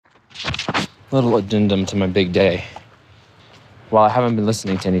Little addendum to my big day. While I haven't been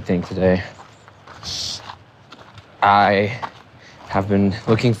listening to anything today, I have been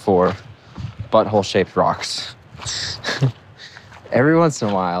looking for butthole-shaped rocks. Every once in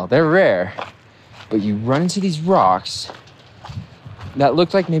a while, they're rare, but you run into these rocks that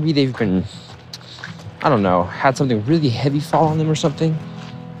look like maybe they've been, I don't know, had something really heavy fall on them or something,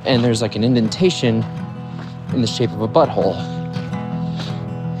 and there's like an indentation in the shape of a butthole.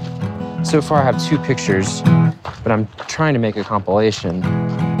 So far, I have 2 pictures, but I'm trying to make a compilation.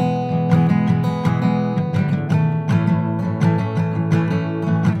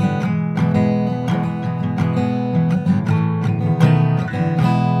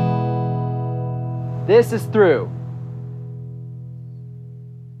 This is through.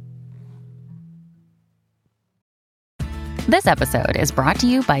 This episode is brought to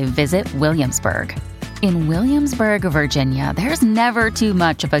you by Visit Williamsburg. In Williamsburg, Virginia, there's never too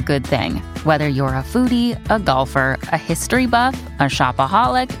much of a good thing. Whether you're a foodie, a golfer, a history buff, a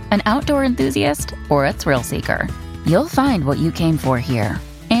shopaholic, an outdoor enthusiast, or a thrill seeker, you'll find what you came for here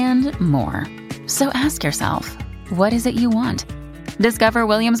and more. So ask yourself, what is it you want? Discover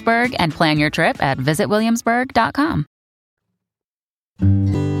Williamsburg and plan your trip at visitwilliamsburg.com.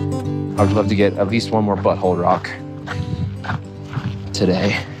 I would love to get at least one more butthole rock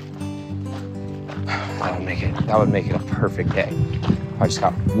today. That would make it a perfect day. I just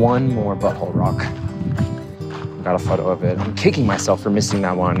got one more butthole rock. Got a photo of it. I'm kicking myself for missing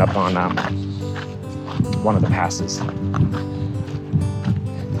that one up on one of the passes. Come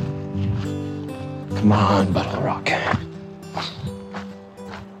on, butthole rock.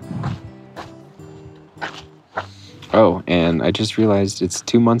 Oh, and I just realized it's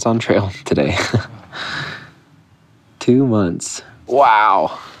 2 months on trail today. 2 months.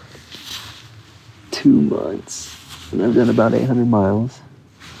 Wow. 2 months. And I've done about 800 miles.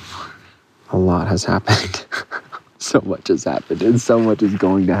 A lot has happened. So much has happened, and so much is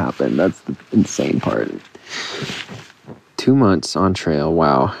going to happen. That's the insane part. 2 months on trail.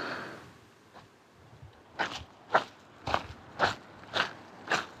 Wow.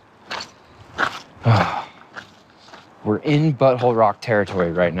 We're in Butthole Rock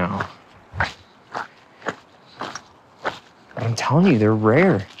territory right now. But I'm telling you, they're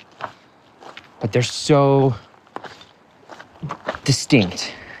rare. But they're so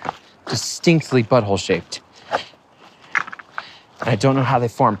distinctly butthole-shaped. And I don't know how they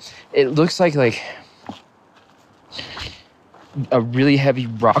form. It looks like a really heavy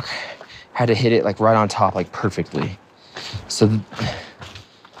rock had to hit it like right on top, like perfectly. So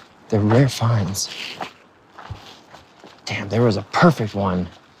they're rare finds. Damn, there was a perfect one.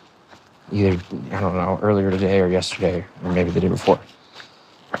 Either, I don't know, earlier today or yesterday, or maybe the day before.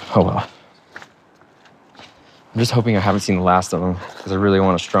 Oh well. I'm just hoping I haven't seen the last of them, because I really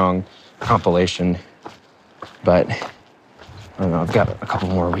want a strong compilation. But, I don't know, I've got a couple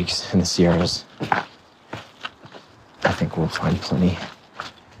more weeks in the Sierras. I think we'll find plenty.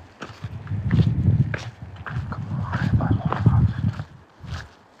 Come on.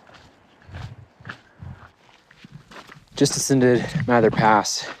 Just ascended Mather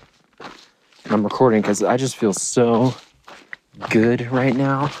Pass. And I'm recording because I just feel so good right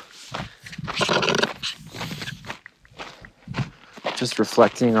now. Just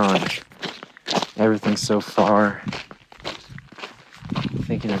reflecting on everything so far.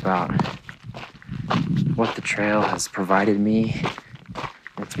 Thinking about what the trail has provided me.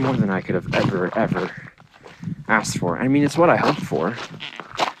 It's more than I could have ever asked for. I mean, it's what I hoped for.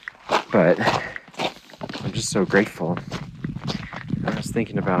 But I'm just so grateful. I was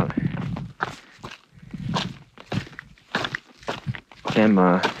thinking about them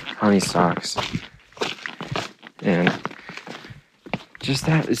honey socks. And just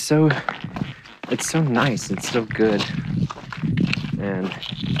that is so, it's so nice, it's so good. And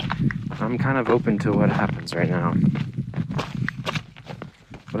I'm kind of open to what happens right now.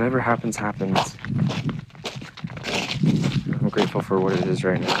 Whatever happens, happens. I'm grateful for what it is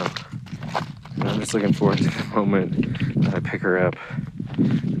right now. And I'm just looking forward to the moment that I pick her up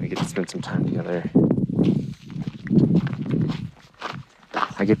and we get to spend some time together.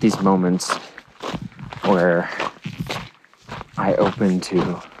 I get these moments where I open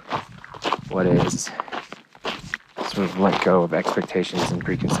to what is, sort of let go of expectations and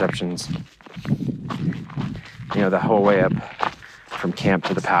preconceptions. You know, the whole way up from camp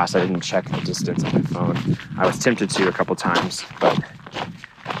to the pass, I didn't check the distance on my phone. I was tempted to a couple times, but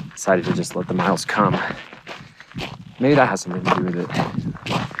decided to just let the miles come. Maybe that has something to do with it.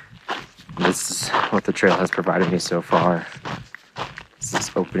 This is what the trail has provided me so far. This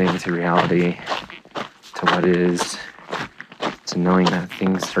is opening to reality, to what is, to knowing that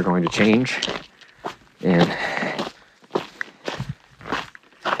things are going to change and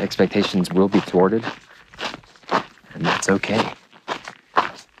expectations will be thwarted, and that's okay.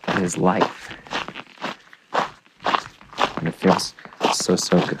 That is life. And it feels so,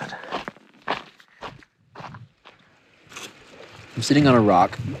 so good. I'm sitting on a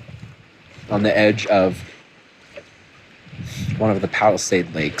rock on the edge of one of the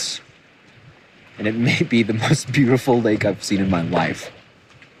Palisade lakes, and it may be the most beautiful lake I've seen in my life.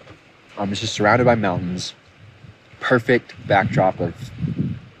 It's just surrounded by mountains, perfect backdrop of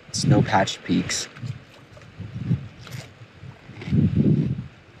snow-patched peaks. And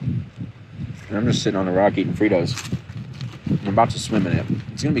I'm just sitting on a rock eating Fritos. I'm about to swim in it.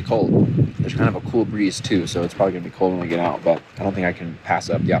 It's gonna be cold. There's kind of a cool breeze too, so it's probably gonna be cold when we get out, but I don't think I can pass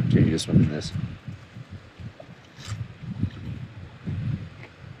up the opportunity to swim in this.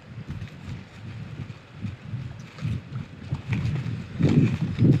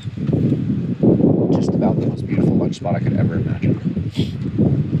 Just about the most beautiful lunch spot I could ever imagine.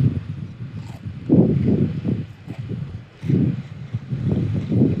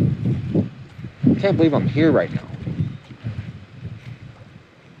 I can't believe I'm here right now.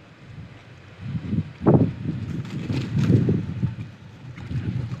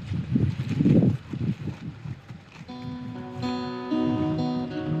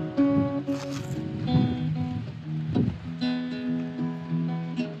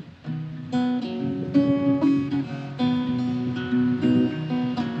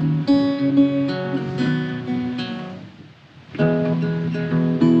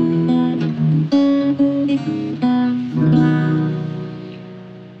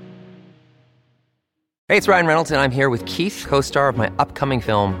 Hey, it's Ryan Reynolds, and I'm here with Keith, co-star of my upcoming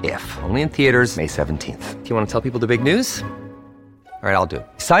film, If, only in theaters May 17th. Do you want to tell people the big news? All right, I'll do it.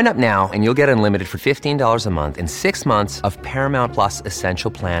 Sign up now and you'll get unlimited for $15 a month and 6 months of Paramount Plus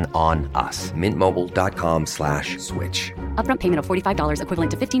Essential Plan on us. MintMobile.com/switch. Upfront payment of $45 equivalent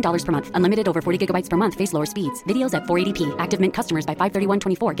to $15 per month. Unlimited over 40 gigabytes per month. Face lower speeds. Videos at 480p. Active Mint customers by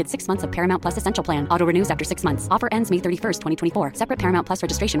 531.24 get 6 months of Paramount Plus Essential Plan. Auto renews after 6 months. Offer ends May 31st, 2024. Separate Paramount Plus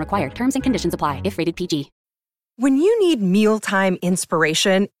registration required. Terms and conditions apply if rated PG. When you need mealtime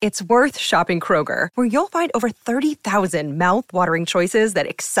inspiration, it's worth shopping Kroger, where you'll find over 30,000 mouth-watering choices that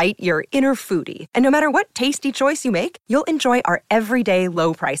excite your inner foodie. And no matter what tasty choice you make, you'll enjoy our everyday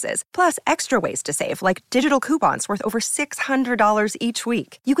low prices, plus extra ways to save, like digital coupons worth over $600 each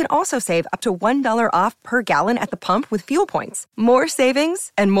week. You can also save up to $1 off per gallon at the pump with fuel points. More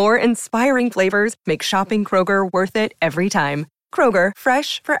savings and more inspiring flavors make shopping Kroger worth it every time. Kroger,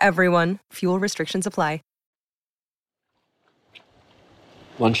 fresh for everyone. Fuel restrictions apply.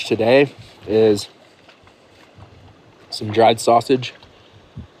 Lunch today is some dried sausage,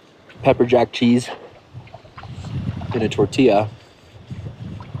 pepper jack cheese, and a tortilla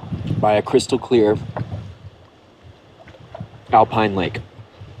by a crystal clear alpine lake.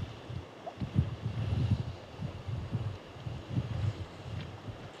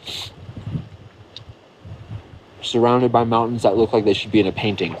 Surrounded by mountains that look like they should be in a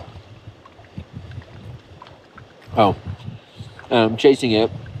painting. Chasing it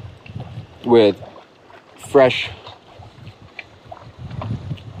with fresh,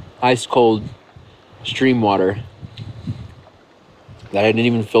 ice-cold stream water that I didn't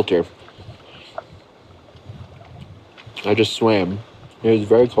even filter. I just swam. It was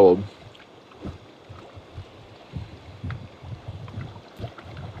very cold.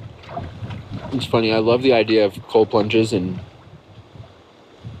 It's funny, I love the idea of cold plunges and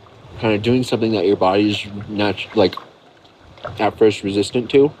kind of doing something that your body's not, like, at first resistant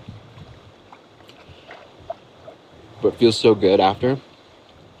to, but feels so good after.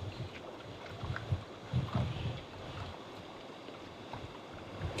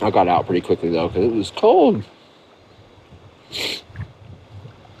 I got out pretty quickly though because it was cold.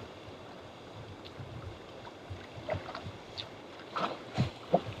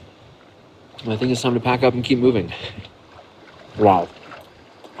 I think it's time to pack up and keep moving. Wow.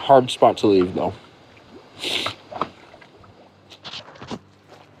 Hard spot to leave though.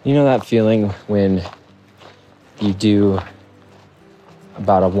 You know that feeling when you do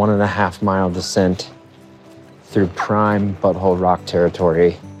about a 1.5 mile descent through prime Butthole rock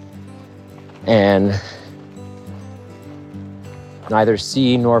territory and neither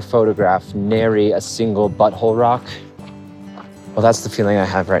see nor photograph nary a single butthole rock? Well, that's the feeling I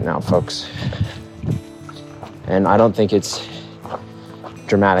have right now, folks. And I don't think it's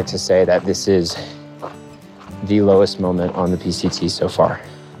dramatic to say that this is the lowest moment on the PCT so far.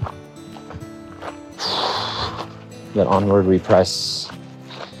 But onward we press.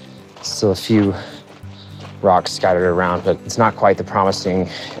 Still a few rocks scattered around, but it's not quite the promising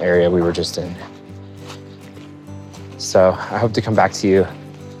area we were just in. So I hope to come back to you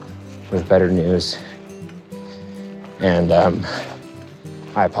with better news. And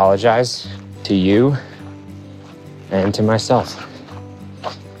I apologize to you and to myself.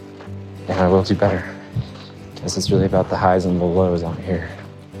 And I will do better. Guess it's really about the highs and the lows out here.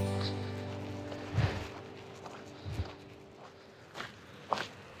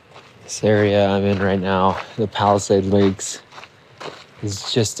 This area I'm in right now, the Palisade Lakes,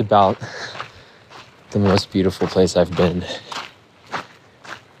 is just about the most beautiful place I've been.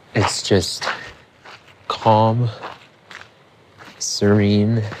 It's just calm,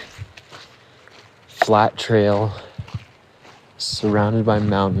 serene, flat trail, surrounded by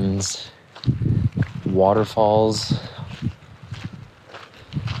mountains, waterfalls,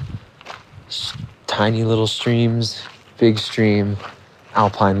 tiny little streams, big stream,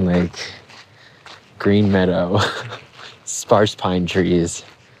 alpine lake, green meadow, sparse pine trees,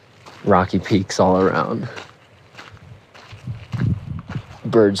 rocky peaks all around,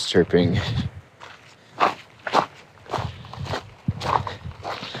 birds chirping.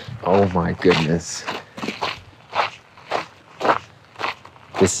 Oh my goodness.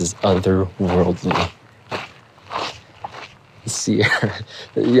 This is otherworldly. Sierra.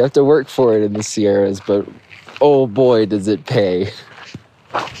 You have to work for it in the Sierras, but oh boy, does it pay.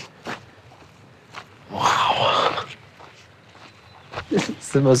 Wow.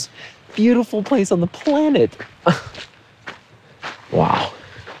 It's the most beautiful place on the planet. Wow.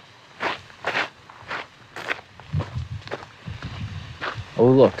 Oh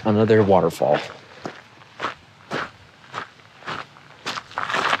look, another waterfall.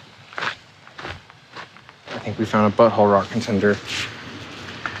 I think we found a butthole rock contender.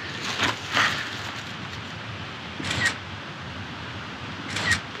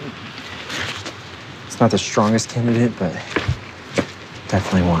 It's not the strongest candidate, but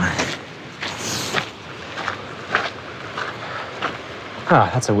definitely one.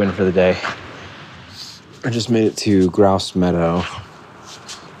 Ah, that's a win for the day. I just made it to Grouse Meadow.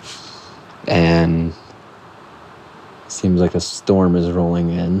 And seems like a storm is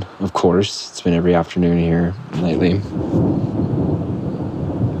rolling in. Of course, it's been every afternoon here lately.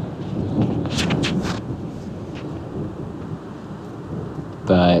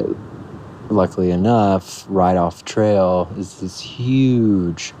 But luckily enough, right off trail is this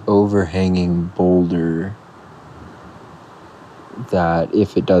huge overhanging boulder that,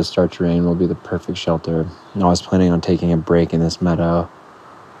 if it does start to rain, will be the perfect shelter. And I was planning on taking a break in this meadow.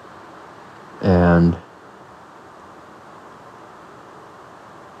 And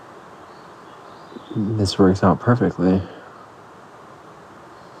this works out perfectly.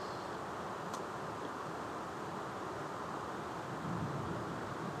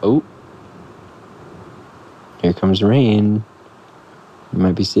 Oh, here comes rain. You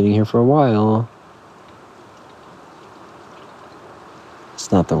might be sitting here for a while.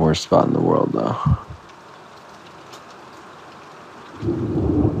 It's not the worst spot in the world, though.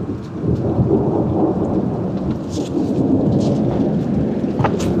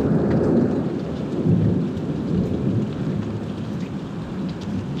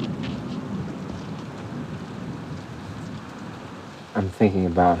 I'm thinking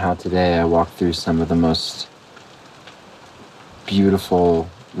about how today I walked through some of the most beautiful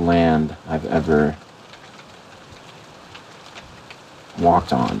land I've ever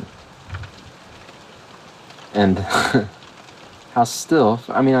walked on. And how still,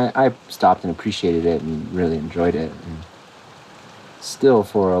 I mean, I stopped and appreciated it and really enjoyed it. And still,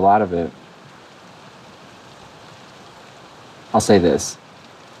 for a lot of it, I'll say this.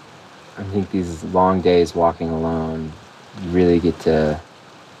 I think these long days walking alone, you really get to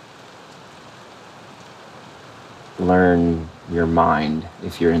learn your mind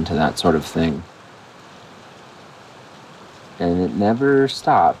if you're into that sort of thing. And it never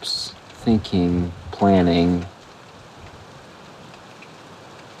stops. Thinking, planning,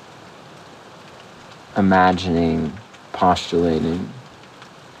 imagining, postulating.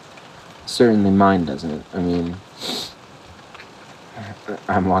 Certainly mine doesn't. I mean,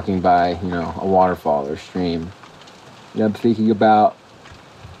 I'm walking by, a waterfall or stream. And I'm thinking about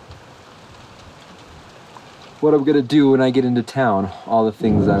what I'm gonna do when I get into town, all the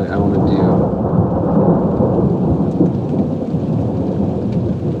things I want to do.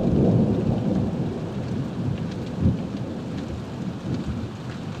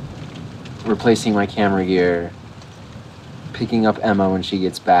 Replacing my camera gear, picking up Emma when she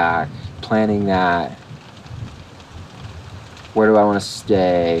gets back, planning that. Where do I want to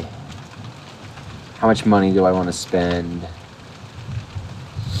stay? How much money do I want to spend?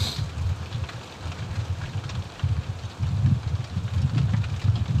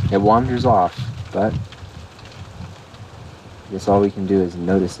 It wanders off, but I guess all we can do is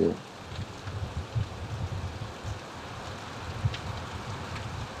notice it.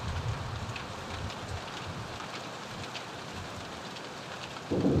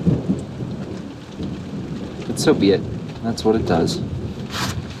 But so be it. That's what it does.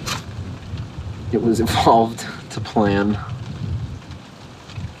 It was evolved to plan.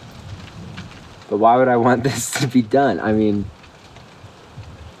 But why would I want this to be done? I mean,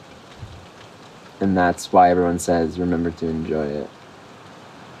 and that's why everyone says, remember to enjoy it.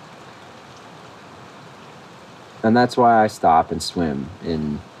 And that's why I stop and swim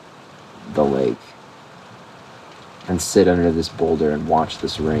in the lake and sit under this boulder and watch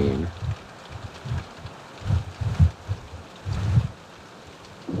this rain.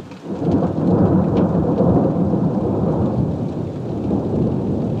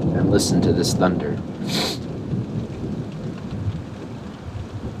 And listen to this thunder.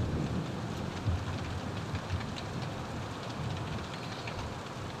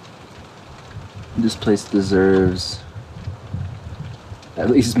 This place deserves at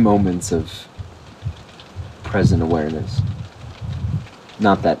least moments of present awareness.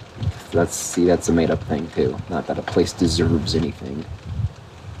 Not that, that's a made up thing too. Not that a place deserves anything.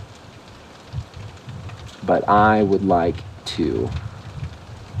 But I would like to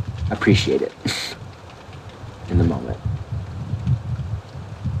appreciate it in the moment.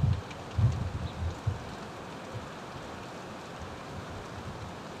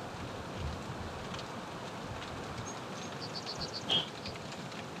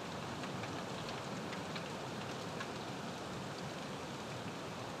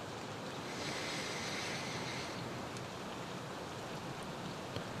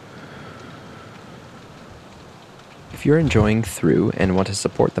 If you're enjoying Through and want to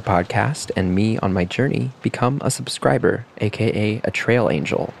support the podcast and me on my journey, become a subscriber, aka a trail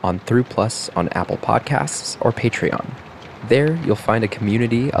angel, on Through Plus on Apple Podcasts or Patreon. There, you'll find a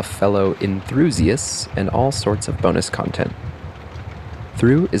community of fellow enthusiasts and all sorts of bonus content.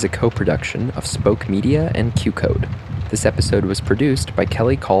 Through is a co-production of Spoke Media and Q-Code. This episode was produced by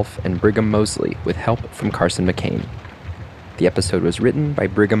Kelly Kolf and Brigham Mosley with help from Carson McCain. The episode was written by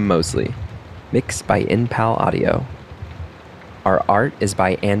Brigham Mosley. Mixed by InPal Audio. Our art is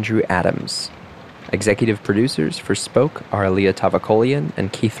by Andrew Adams. Executive producers for Spoke are Aaliyah Tavakolian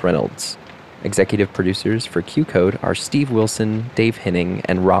and Keith Reynolds. Executive producers for Q-Code are Steve Wilson, Dave Hinning,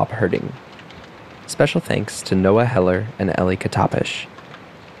 and Rob Herding. Special thanks to Noah Heller and Ellie Katapish.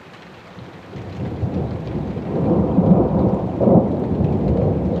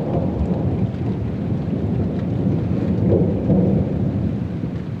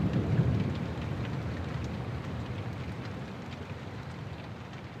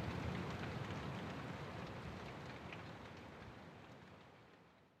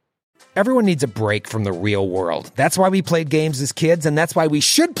 Everyone needs a break from the real world. That's why we played games as kids, and that's why we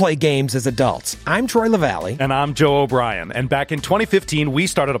should play games as adults. I'm Troy LaValle. And I'm Joe O'Brien. And back in 2015, we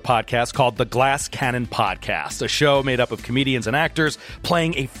started a podcast called The Glass Cannon Podcast, a show made up of comedians and actors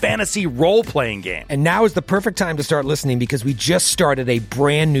playing a fantasy role-playing game. And now is the perfect time to start listening because we just started a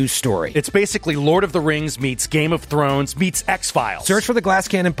brand new story. It's basically Lord of the Rings meets Game of Thrones meets X-Files. Search for The Glass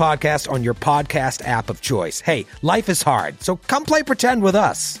Cannon Podcast on your podcast app of choice. Hey, life is hard, so come play pretend with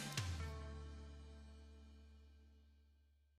us.